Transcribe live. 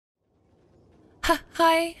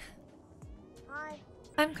Hi. Hi.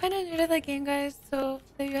 I'm kind of new to the game, guys, so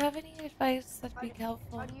if you have any advice, that'd be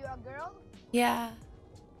helpful. Are you a girl? Yeah.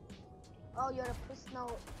 Oh, you're a puss.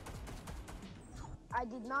 No. I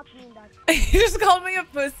did not mean that. You just called me a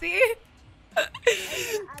pussy? Are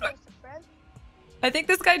you gonna add us a friend? I think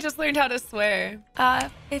this guy just learned how to swear.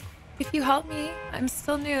 If you help me, I'm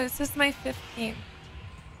still new. This is my 5th game.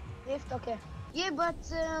 Fifth? Okay. Yeah, but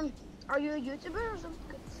are you a YouTuber or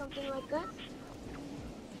something like that?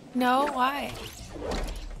 No, why?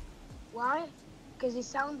 Why? Because you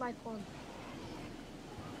sound like one.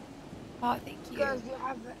 Oh, thank you. Because you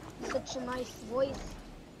have such a nice voice.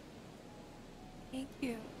 Thank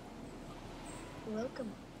you. You're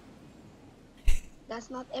welcome. That's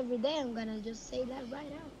not every day. I'm gonna just say that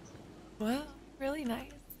right out. Well, really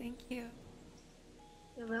nice. Thank you.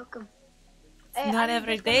 You're welcome. Not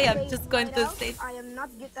every day. I'm just going to say. I am not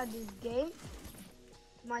good at this game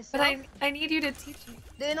myself. But I need you to teach me.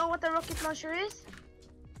 Do you know what a rocket launcher is?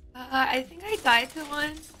 I think I died to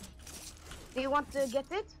one. Do you want to get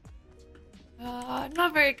it?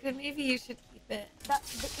 Not very good. Maybe you should keep it.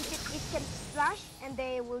 It can splash and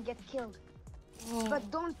they will get killed. Oh. But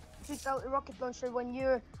don't shoot a rocket launcher when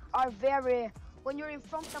you're in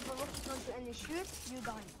front of a rocket launcher and you shoot, you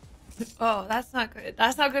die. Oh, that's not good.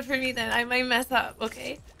 That's not good for me then. I might mess up,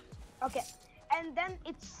 okay? Okay. And then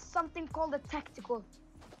it's something called a tactical.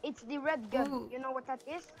 It's the red gun. Ooh. You know what that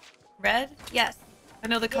is? Red? Yes. I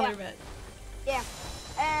know the color red. Yeah.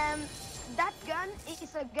 That gun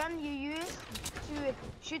is a gun you use to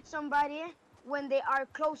shoot somebody when they are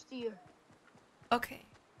close to you. Okay.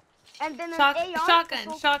 And then an AR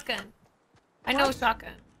Shotgun. I know a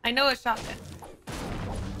shotgun. I know a shotgun.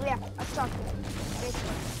 Yeah, a shotgun.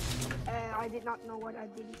 I did not know what I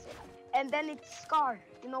didn't say. And then it's Scar.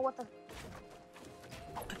 You know what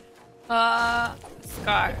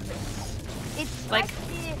Scar. It's like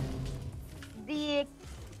the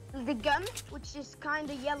gun, which is kind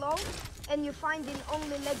of yellow, and you find in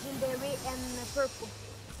only legendary and purple.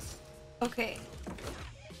 Okay.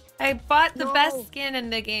 I bought the best skin in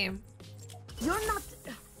the game. You're not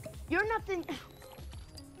in.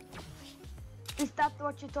 Is that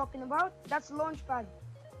what you're talking about? That's launchpad.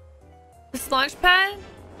 This launch pad?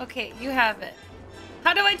 Okay, you have it.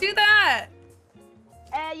 How do I do that?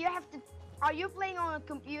 You have to. Are you playing on a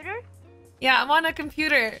computer? Yeah, I'm on a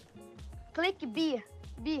computer. Click B.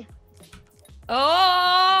 B.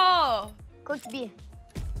 Oh! Click B.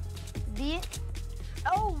 B.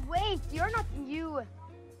 Oh wait, you're not you.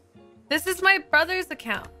 This is my brother's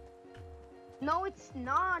account. No, it's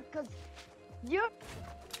not, cause you're.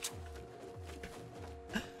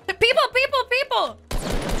 People!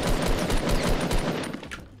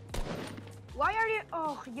 Why are you?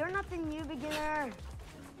 Oh, you're not the new beginner.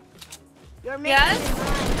 You're making Yes? it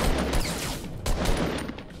nice.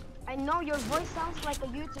 I know your voice sounds like a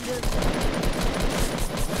YouTuber.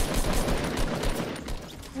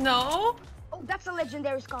 No. Oh, that's a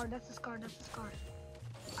legendary scar. That's a scar.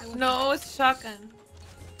 No, it's shotgun.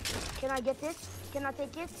 Can I get it? Can I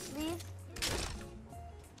take it, please?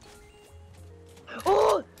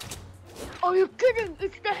 Oh! Are you kidding?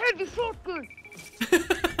 It's the heavy shotgun.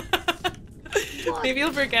 Maybe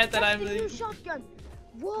you'll forget that I'm the new shotgun.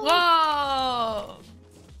 Whoa! Whoa!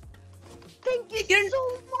 Thank you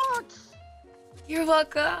so much. You're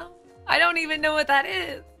welcome. I don't even know what that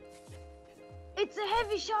is. It's a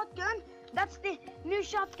heavy shotgun. That's the new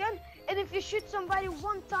shotgun. And if you shoot somebody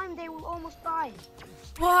one time, they will almost die.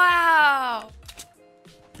 Wow!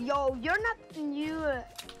 Yo, you're not new.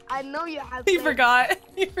 I know you have. He forgot.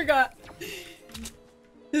 He forgot.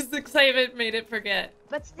 His excitement made it forget.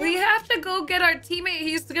 But still, we have to go get our teammate.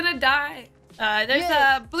 He's gonna die. There's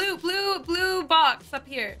a blue box up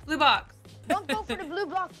here. Blue box. Don't go for the blue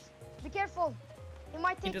box. Be careful. He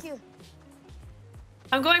might take you.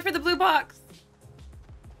 I'm going for the blue box.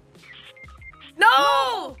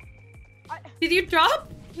 No! Did you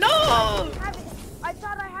drop? No! I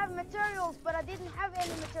thought I have materials, but I didn't have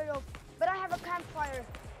any materials. But I have a campfire.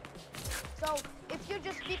 So if you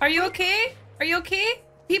just Are you okay? Are you okay?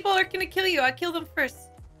 People are gonna kill you. I kill them first.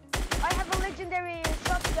 I have a legendary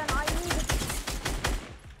shotgun. I need it.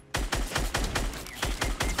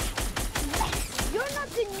 You're not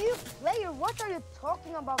the new player. What are you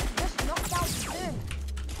talking about? Just knocked out dude.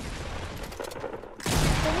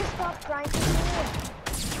 Can you stop trying to do it?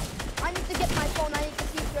 I need to get my phone. I need to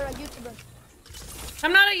see if you're a YouTuber.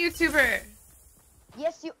 I'm not a YouTuber.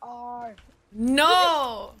 Yes, you are.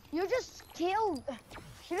 No. You just killed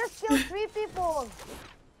 3 people.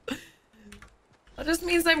 That just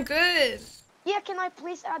means I'm good. Yeah, can I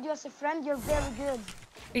please add you as a friend? You're very good.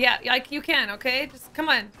 Yeah, like you can, okay? Just come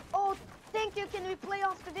on. Oh, thank Thank you. Can we play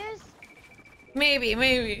after this? Maybe,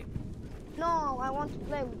 maybe. No, I want to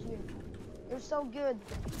play with you. You're so good.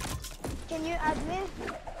 Can you add me?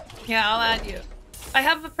 Yeah, I'll add you. I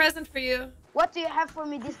have a present for you. What do you have for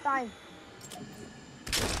me this time?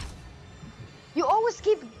 You always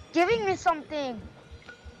keep giving me something.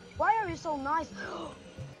 Why are you so nice?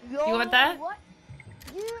 Yo, You want that? What?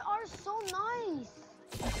 You are so nice.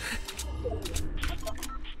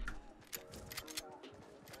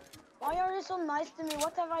 Why are you so nice to me?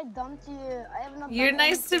 What have I done to you? I have not. You're done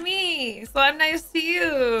nice to anything. me, so I'm nice to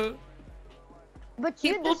you. But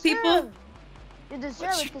People, you deserve. people. You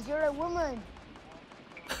deserve it because you're a woman.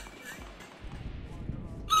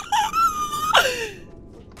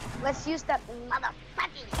 Let's use that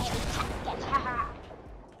motherfucking heavy shotgun. Haha.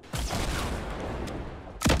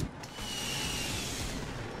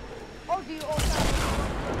 Oh, do you also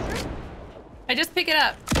have a shirt? I just pick it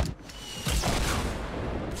up.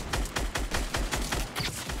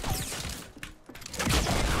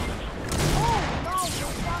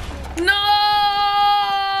 No!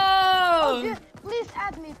 Oh, dude, please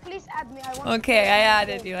add me. Please add me. I want. Okay, I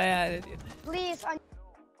added you. I added you. Please.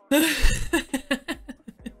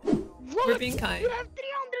 We're being kind. You have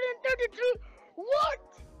 333. What?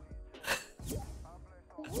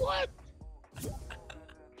 What?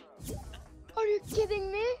 Are you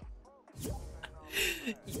kidding me?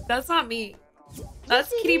 That's not me. Yes, That's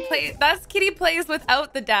Kitty it Play. That's Kitty Plays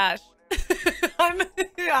without the dash. I'm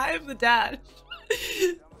the dash.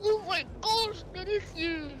 Oh my gosh, that is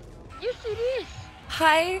you. Yes, it is.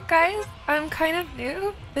 Hi guys, I'm kind of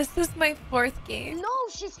new. This is my 4th game. No,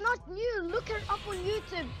 she's not new. Look her up on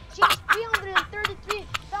YouTube. She has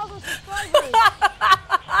 333,000 subscribers.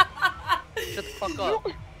 Shut the fuck up.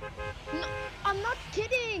 No, I'm not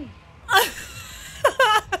kidding.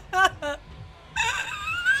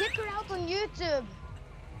 Check her out on YouTube.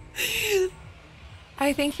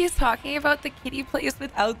 I think he's talking about the Kitty Plays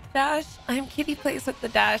without the dash. I'm Kitty Plays with the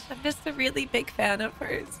dash. I'm just a really big fan of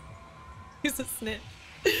hers. He's a snitch.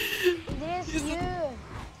 It is you.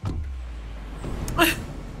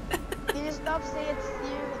 Can you stop saying it's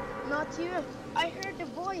you, not you? I heard the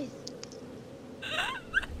voice.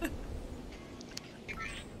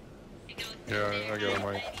 Yeah, I got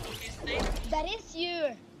a mic. That is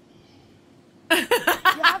you.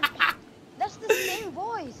 That's the same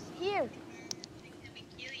voice. Here.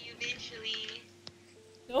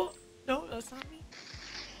 No, no, that's not me.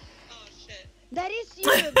 Oh shit. That is you.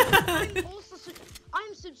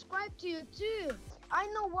 I'm subscribed to you too. I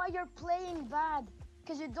know why you're playing bad.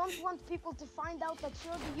 Because you don't want people to find out that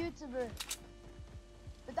you're the YouTuber.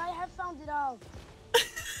 But I have found it out.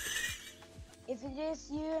 If it is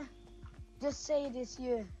you, just say it is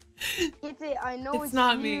you. Kitty, I know it's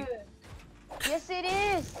not you. me. Yes, it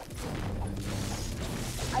is.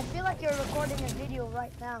 I feel like you're recording a video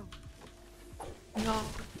right now. No.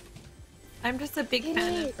 I'm just a big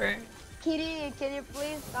fan of her. Kitty, can you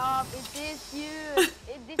please stop? It is you.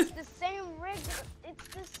 It's the same it's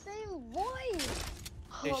the same voice.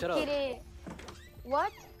 Hey, Oh, shut up. Kitty.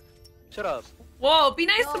 What? Shut up. Whoa, be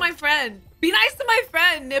nice No. to my friend. Be nice to my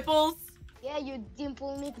friend, Nipples. Yeah, you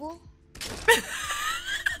dimple nipple.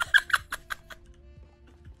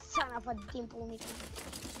 Son of a dimple nipple.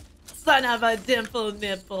 Son of a dimple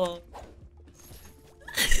nipple.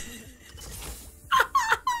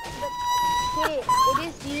 Kitty, it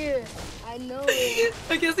is you. I know it.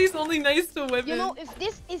 I guess he's only nice to women. You know, if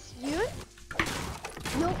this is you,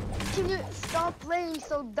 no, can you stop playing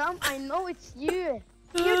so dumb? I know it's you.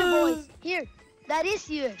 Here the voice. Here. That is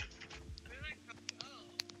you.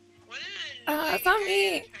 It's not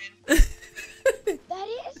me. That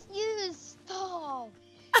is you. Stop.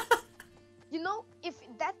 You know, if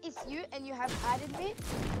that is you and you have added me,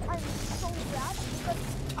 I'm so glad because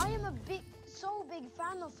I am a so big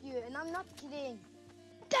fan of you, and I'm not kidding.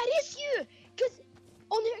 That is you, because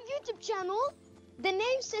on her YouTube channel, the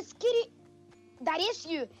name says Kitty. That is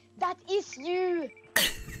you. That is you.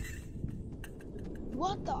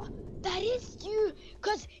 What the? That is you,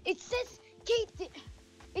 because it says Kitty.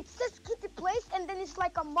 It says Kitty Plays, and then it's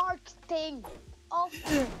like a mark thing. Of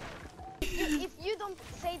if you don't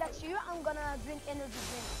say that's you, I'm gonna drink energy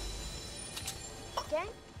drink. Okay?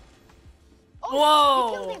 Oh, Whoa.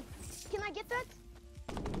 you killed him. Can I get that?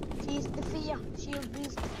 She's the fear. She'll be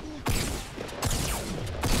the fear.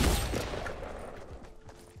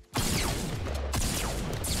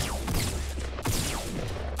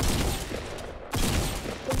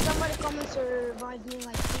 Can somebody come and survive me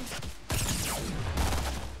like this?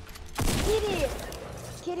 Kitty!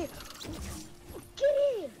 Kitty!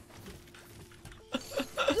 Kitty!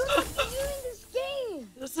 You're not new in this game!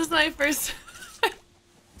 This is my first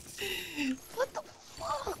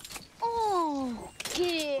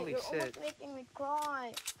me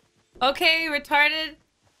cry. Okay, retarded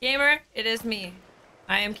gamer, it is me.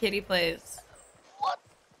 I am KittyPlays. What?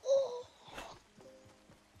 Oh,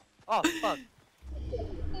 Oh, fuck.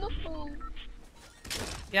 no.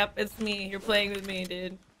 Yep, it's me. You're playing with me,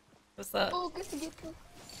 dude. What's up? Oh, get it.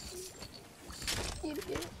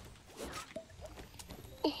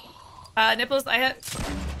 Nipples, I have...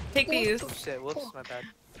 Take these. Oh shit, whoops, my bad.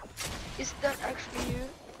 Is that actually you?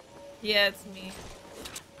 Yeah, it's me.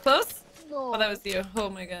 Close? No. Oh, that was you. Oh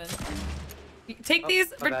my god. Take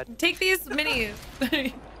these. my bad. Take these minis.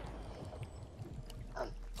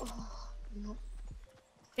 Oh, no.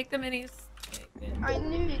 Take the minis. Okay, good. I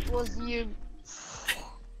knew it was you.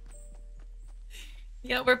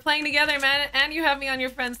 Yeah, we're playing together, man. And you have me on your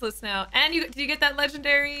friends list now. And you, did you get that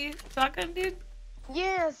legendary shotgun, dude?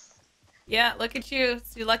 Yes. Yeah, look at you.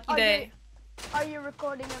 It's your lucky day. Are you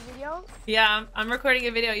recording a video? Yeah, I'm recording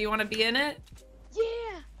a video. You want to be in it?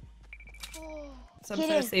 Yeah. Oh. Some Kitty.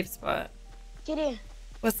 sort of safe spot. Kitty,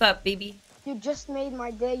 What's up, baby? you just made my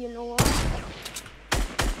day. You know why?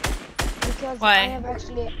 Because Why? I have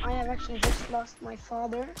actually just lost my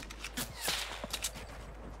father.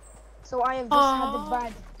 So I have just had a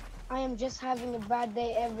bad. I am just having a bad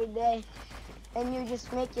day every day, and you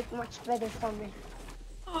just make it much better for me.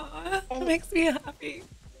 Aww, that makes me happy.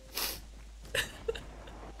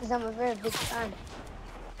 Because I'm a very big fan.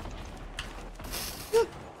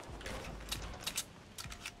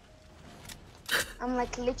 I'm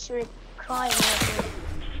like literally crying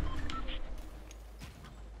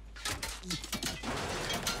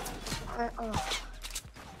right now.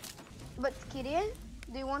 But Kitty,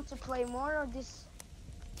 do you want to play more or this?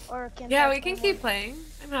 Or can Yeah, I we can play keep more? playing.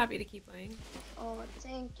 I'm happy to keep playing. Oh,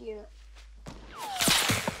 thank you.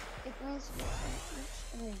 It means so much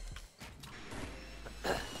to me.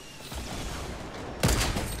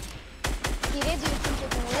 Kitty, do you think you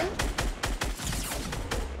can win?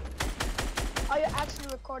 Are you actually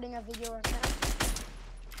recording a video right now?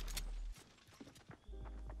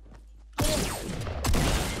 Kitty,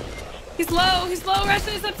 He's low,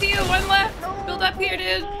 Russian, it's up to you. One left. no, Build up here,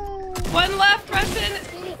 dude. no. One left, Russian.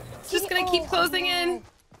 Kitty, It's just Kitty, gonna keep oh, closing no. in.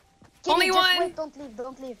 Kitty, Only just one. Wait,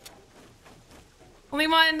 don't leave. Only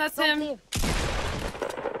one, that's Don't him. leave.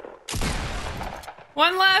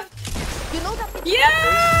 One left. You know that it's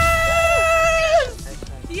Yes! Nice, nice.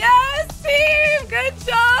 Yes, team! Good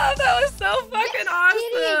job! That was so fucking Kitty,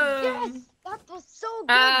 awesome! yes, that was so good.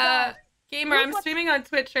 guys. Gamer, Look I'm what- streaming on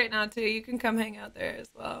Twitch right now too. You can come hang out there as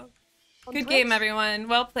well. On Good Twitch? game, everyone.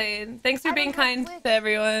 Well played. Thanks for I being don't have kind Twitch. to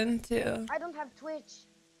everyone too. I don't have Twitch.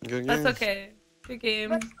 Good That's games. okay. Good game.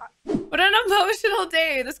 But What an emotional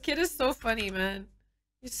day. This kid is so funny, man.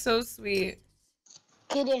 He's so sweet.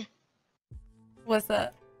 Kitty, What's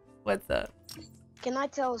up? What's up? can I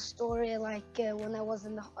tell a story like when I was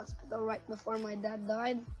in the hospital right before my dad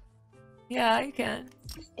died? Yeah, you can.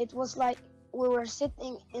 It was like we were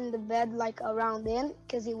sitting in the bed like around in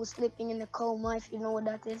because he was sleeping in a coma, if you know what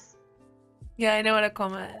that is. Yeah, I know what a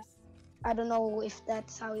coma is. I don't know if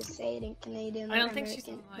that's how you say it in Canadian or I don't think she's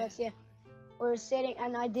American, lying. but yeah. We were sitting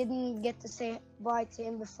and I didn't get to say bye to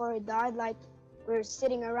him before he died. Like we were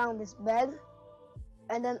sitting around this bed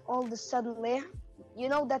and then all of a suddenly, you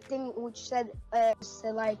know that thing which said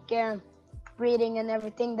breathing and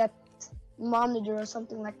everything, that monitor or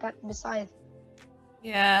something like that beside.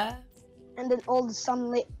 Yeah. And then all of a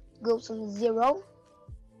sudden it goes on 0.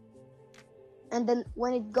 And then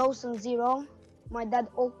when it goes on 0, my dad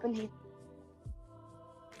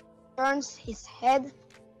turns his head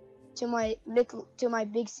to my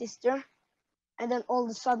big sister, and then all of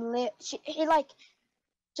a sudden he like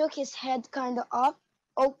took his head kind of up,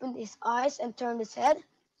 opened his eyes and turned his head,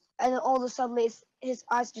 and then all of a sudden his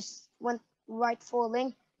eyes just went right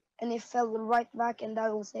falling and he fell right back, and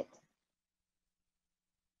that was it.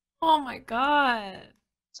 Oh my god.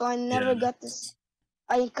 So I never got this.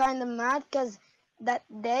 I kind of mad because that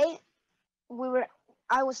day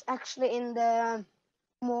I was actually in the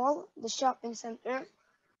mall, the shopping center,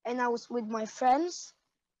 and I was with my friends.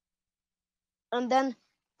 And then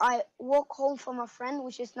I walk home from a friend,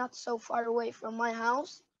 which is not so far away from my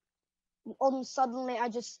house. Suddenly,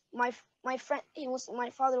 my friend, my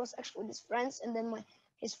father was actually with his friends, and then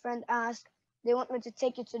his friend asked, "They want me to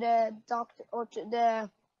take you to the doctor or to the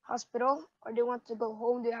hospital, or they want to go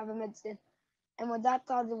home? Do you have a medicine?" And my dad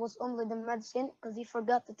thought it was only the medicine because he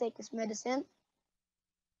forgot to take his medicine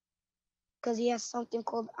because he has something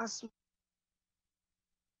called asthma.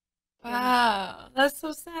 Wow, that's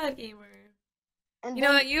so sad, gamer. And You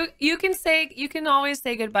know that you can always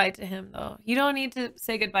say goodbye to him though. You don't need to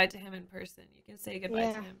say goodbye to him in person. You can say goodbye to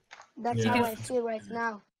Yeah. him. that's Yeah. how I feel right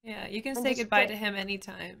now. Yeah, you can And say just goodbye pray. to him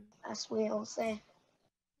anytime. as we all say.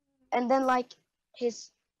 And then like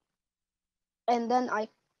and then I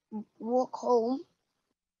walk home,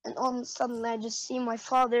 and all of a sudden I just see my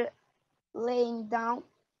father laying down.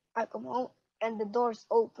 I come home and the door's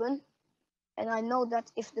open, and I know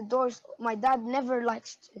that if the door's, my dad never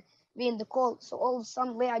likes to be in the cold, so all of a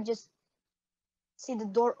sudden I just see the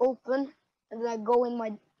door open, and then I go in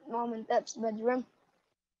my mom and dad's bedroom,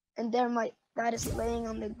 and there my dad is laying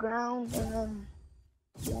on the ground, and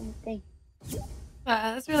one thing.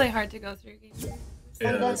 That's really hard to go through.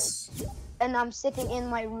 Yeah, and I'm sitting in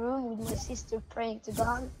my room with my sister praying to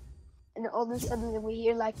God, and then all of a sudden we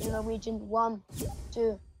hear like in Norwegian 1,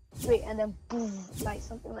 2, 3, and then boom, like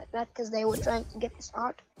something like that, because they were trying to get his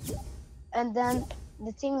heart. And then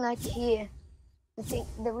the thing like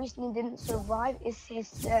the reason he didn't survive is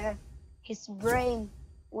his brain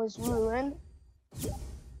was ruined.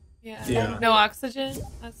 Yeah. No oxygen.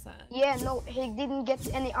 That's sad. Yeah, no, he didn't get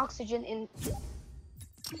any oxygen in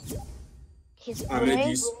his brain.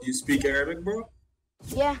 Ahmed, you speak Arabic, bro?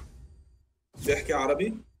 Yeah. بتحكي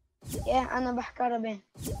عربي؟ Yeah, أنا بحكي عربي.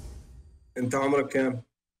 أنت عمرك كام؟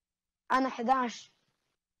 أنا 11.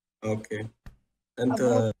 أوكي.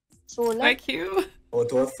 أنت Like you. هو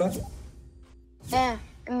توفى؟ إيه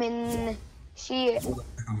من شيء.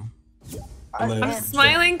 I'm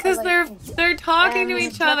smiling because they're talking to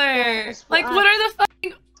each other. Like, what are the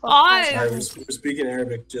fucking odds? We're speaking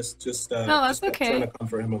Arabic. Just no, that's okay. Trying to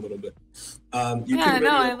comfort him a little bit. Yeah,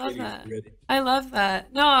 no, I love that. I love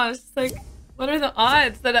that. No, I was just like, what are the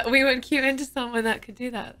odds that we would queue into someone that could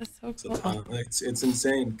do that? That's so cool. It's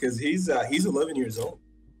insane because he's 11 years old.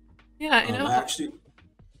 Yeah, I know. Actually,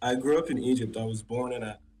 I grew up in Egypt. I was born in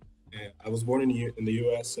the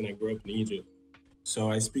U.S. and I grew up in Egypt.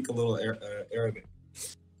 So I speak a little Arabic.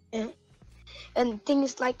 Yeah. And the thing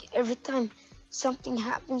is, like, every time something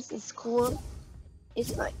happens in school,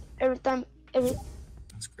 it's like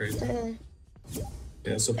That's crazy.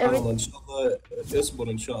 يا سبحان الله. إن شاء الله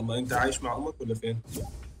اصبر إن شاء الله. أنت عايش مع أمك ولا فين؟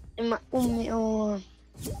 مع أمي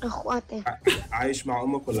وأخواتي. عايش مع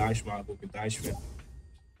أمك ولا عايش مع أبوك؟ أنت عايش فين؟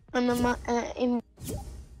 أنا مع أمي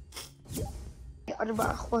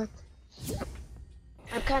 4 أخوات.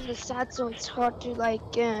 I'm kind of sad, so it's hard to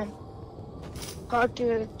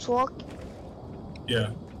talk.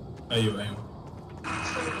 Yeah. أيوة.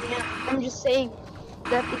 So yeah, I'm just saying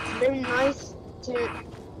that it's very nice to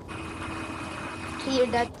hear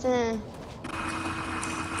that.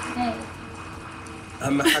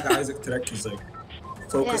 أهم حاجة عايزك تركز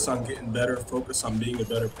focus on getting better, focus on being a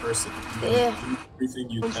better person. Yeah. Do everything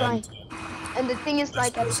you can. Trying. And the thing is,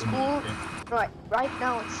 like, at school, right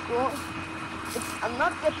now at school, I'm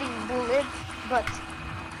not getting bullied, but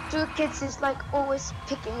 2 kids is like always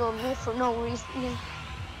picking on me for no reason,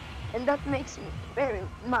 and that makes me very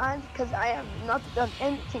mad because I have not done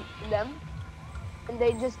anything to them, and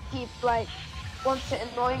they just keep like want to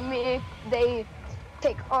annoy me. They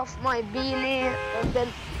take off my beanie, and then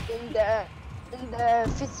in the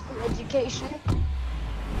physical education,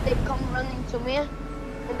 they come running to me,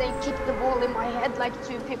 and they kick the ball in my head like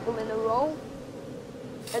 2 people in a row.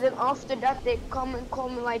 And then after that, they come and call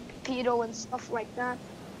me like pedo and stuff like that.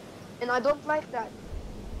 And I don't like that.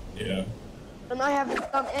 Yeah. And I haven't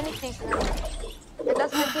done anything to them. And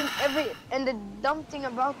that's the thing, and the dumb thing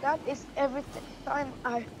about that is every time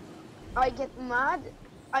I get mad,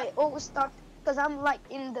 I always start, because I'm like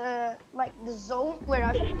in the zone where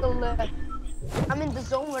I feel, I'm in the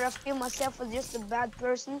zone where I feel myself as just a bad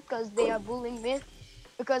person because they are bullying me.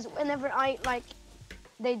 Because whenever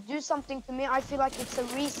they do something to me, I feel like it's a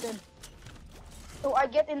reason. So I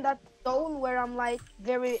get in that zone where I'm like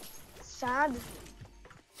very sad.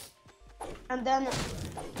 And then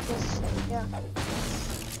just, yeah.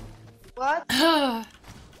 What?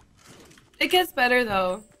 It gets better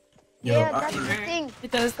though. Yeah, that's the thing.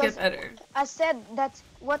 It does get better. I said that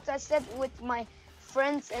what I said with my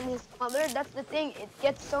friends and his mother, that's the thing. It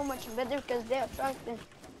gets so much better because they are trying to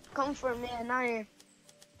comfort me, and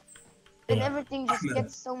everything just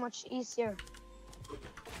gets so much easier.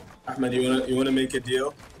 Ahmed, you wanna make a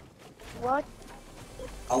deal? What?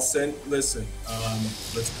 Listen,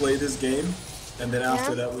 let's play this game, and then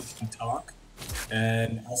after that we can talk,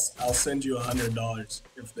 and I'll send you $100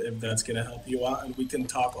 if that's gonna help you out, and we can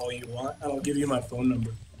talk all you want, and I'll give you my phone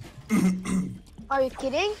number. Are you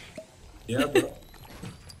kidding? Yeah, bro.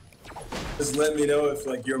 Just let me know if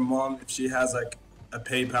like your mom, if she has like a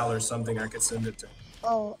PayPal or something, I could send it to her.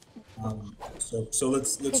 Oh. So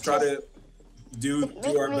let's try to do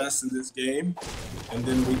our best in this game, and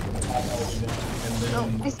then we can talk all we want. And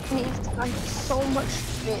then this means like so much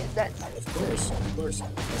to me. Of course.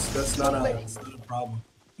 That's not a problem.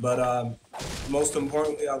 But most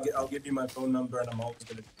importantly, I'll give you my phone number, and I'm always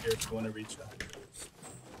gonna be here if you want to reach out.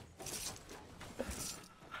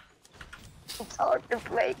 It's hard to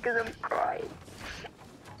play because I'm crying.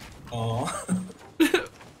 Oh.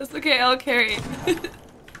 That's okay, I'll carry.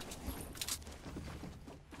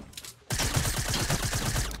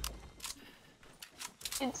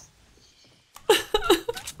 It's...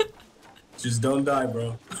 Just don't die,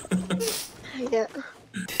 bro. Yeah.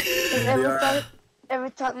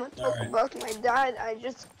 Every time I talk about my dad, I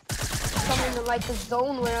just come into like a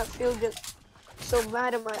zone where I feel just so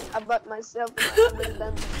bad about myself and I haven't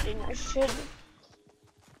done the thing I should.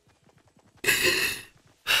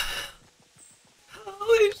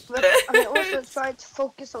 Holy shit. But I also try to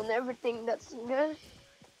focus on everything that's good.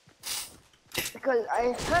 Because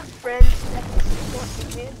I have friends that are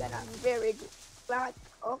supporting me that I'm very glad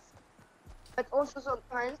of. But also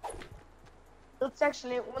sometimes, it's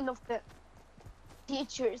actually one of the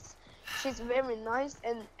teachers. She's very nice,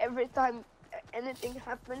 and every time anything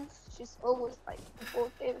happens, she's always like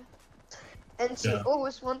supportive. And she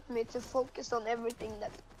always wants me to focus on everything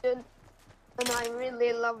that's good. And I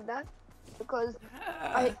really love that. Because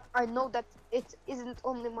I know that it isn't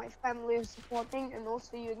only my family who's supporting, and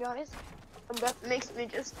also you guys. And that makes me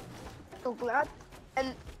just so glad.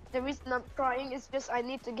 And the reason I'm crying is just I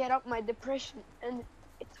need to get up my depression, and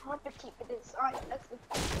it's hard to keep it inside. That's the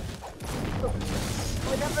thing. So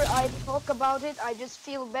whenever I talk about it, I just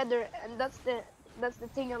feel better, and that's the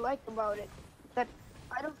thing I like about it. That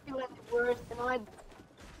I don't feel any worse, and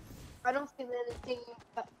I don't feel anything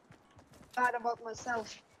bad about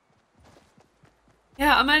myself.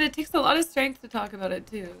 Yeah, Amanda, it takes a lot of strength to talk about it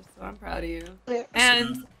too, so I'm proud of you. Yeah.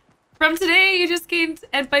 And from today, you just gained,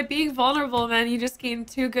 and by being vulnerable, man, you just gained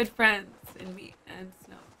 2 good friends in me and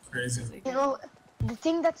Snow. Crazy. You know, the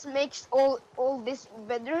thing that makes all this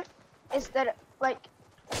better is that, like,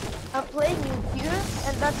 I'm playing with you,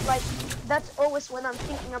 and that's always when I'm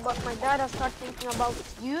thinking about my dad, I start thinking about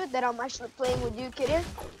you, that I'm actually playing with you, Kitty,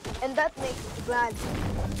 and that makes me glad.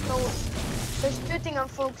 So, there's 2 things I'm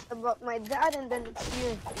focused about, my dad, and then it's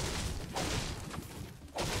you.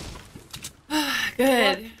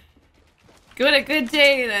 Good. Good, a good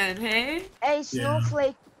day then, hey? Hey,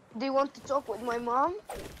 Snowflake, do you want to talk with my mom?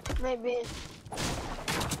 Maybe.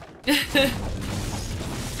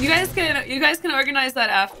 You guys can organize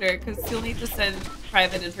that after, because you'll need to send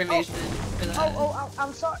private information for that.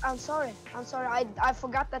 I'm sorry. I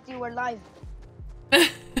forgot that you were live.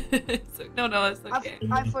 No, it's okay.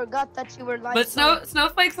 I forgot that you were live. But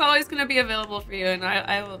Snowflake's always gonna be available for you, and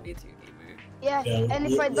I will be too, gamer. Yeah, and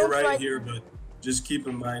if we're I don't right here, but just keep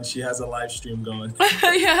in mind she has a live stream going.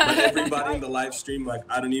 Yeah. But everybody in the live stream, like,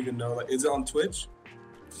 I don't even know, like, is it on Twitch?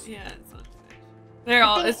 Yeah, it's on Twitch. They're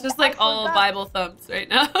all. It's just like all Bible thumps right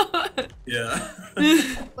now. Yeah.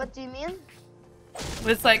 What do you mean?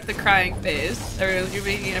 It's like the crying phase. You're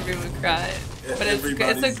making everyone cry, but it's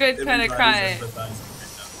a good kind of cry.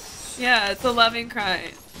 Yeah, it's a loving cry.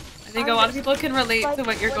 I think a lot of people can relate to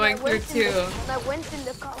what you're going through too. When I went in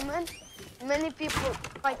the comments, many people,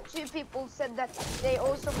 like 2 people, said that they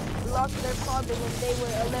also lost their father when they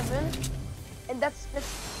were 11, and that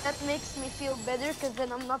makes me feel better, because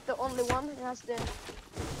then I'm not the only one who has to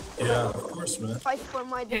of course, man. fight for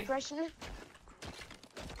my depression.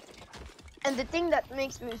 And the thing that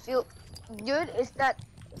makes me feel good is that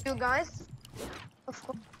you guys, of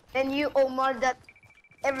course, and you, Omar, that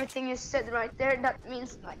everything you said right there, that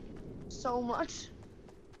means like so much.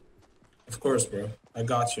 Of course, bro. I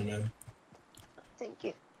got you, man. Thank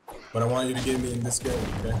you. But I want you to get me in this game,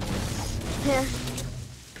 okay? Yeah.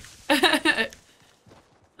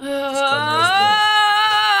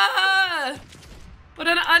 What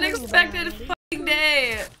an unexpected fucking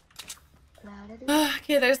day.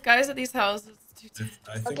 Okay, there's guys at these houses.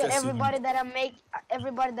 Okay, everybody that I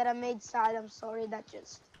made sad, I'm sorry, that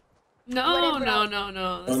just... No.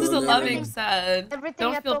 This is a loving sad. Everything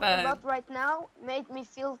Don't I feel talked bad. about right now made me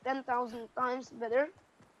feel 10,000 times better.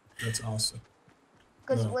 That's awesome.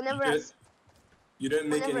 Because No, whenever you didn't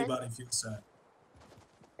make anybody feel sad.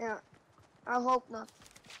 Yeah, I hope not.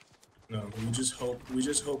 No, we just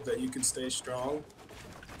hope that you can stay strong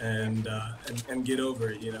and get over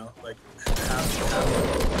it, you know? Like,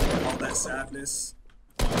 have all that sadness,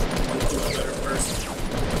 make you a better person.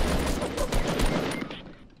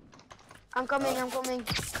 I'm coming.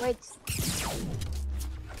 Wait.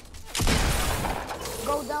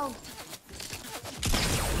 Go down.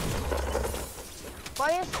 Why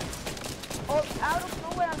is... Oh, out of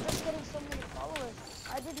nowhere, I'm just getting so many followers.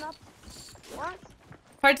 I did not... What?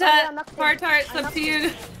 Part-tart, up to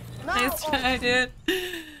you. No, Nice try, dude.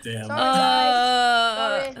 Damn. Sorry,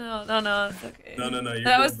 guys. Sorry. No, no, it's okay. No, you're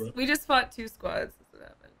that good, was bro. we just fought 2 squads. That's what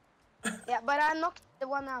happened. Yeah, but I knocked the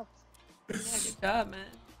one out. Yeah, good job, man.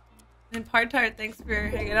 And Partart, thanks for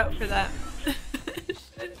hanging out for that.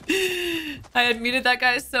 I had muted that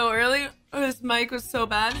guy so early. His mic was so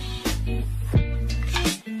bad.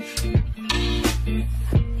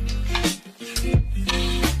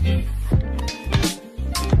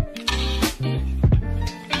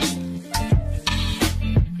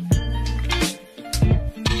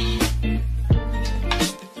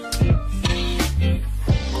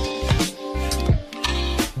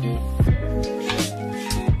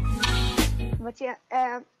 But yeah,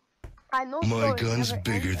 I know. My gun's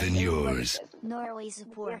bigger than yours. Norway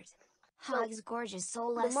support. Hugs gorgeous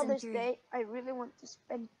soul The lesson Mother's 3. Day, I really want to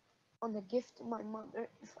spend on a gift to my mother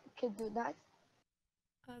if I could do that.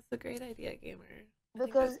 That's a great idea, gamer.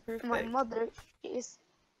 Because my mother,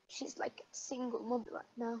 she's like a single mother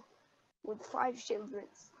right now with 5 children.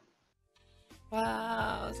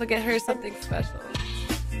 Wow, so get her something special.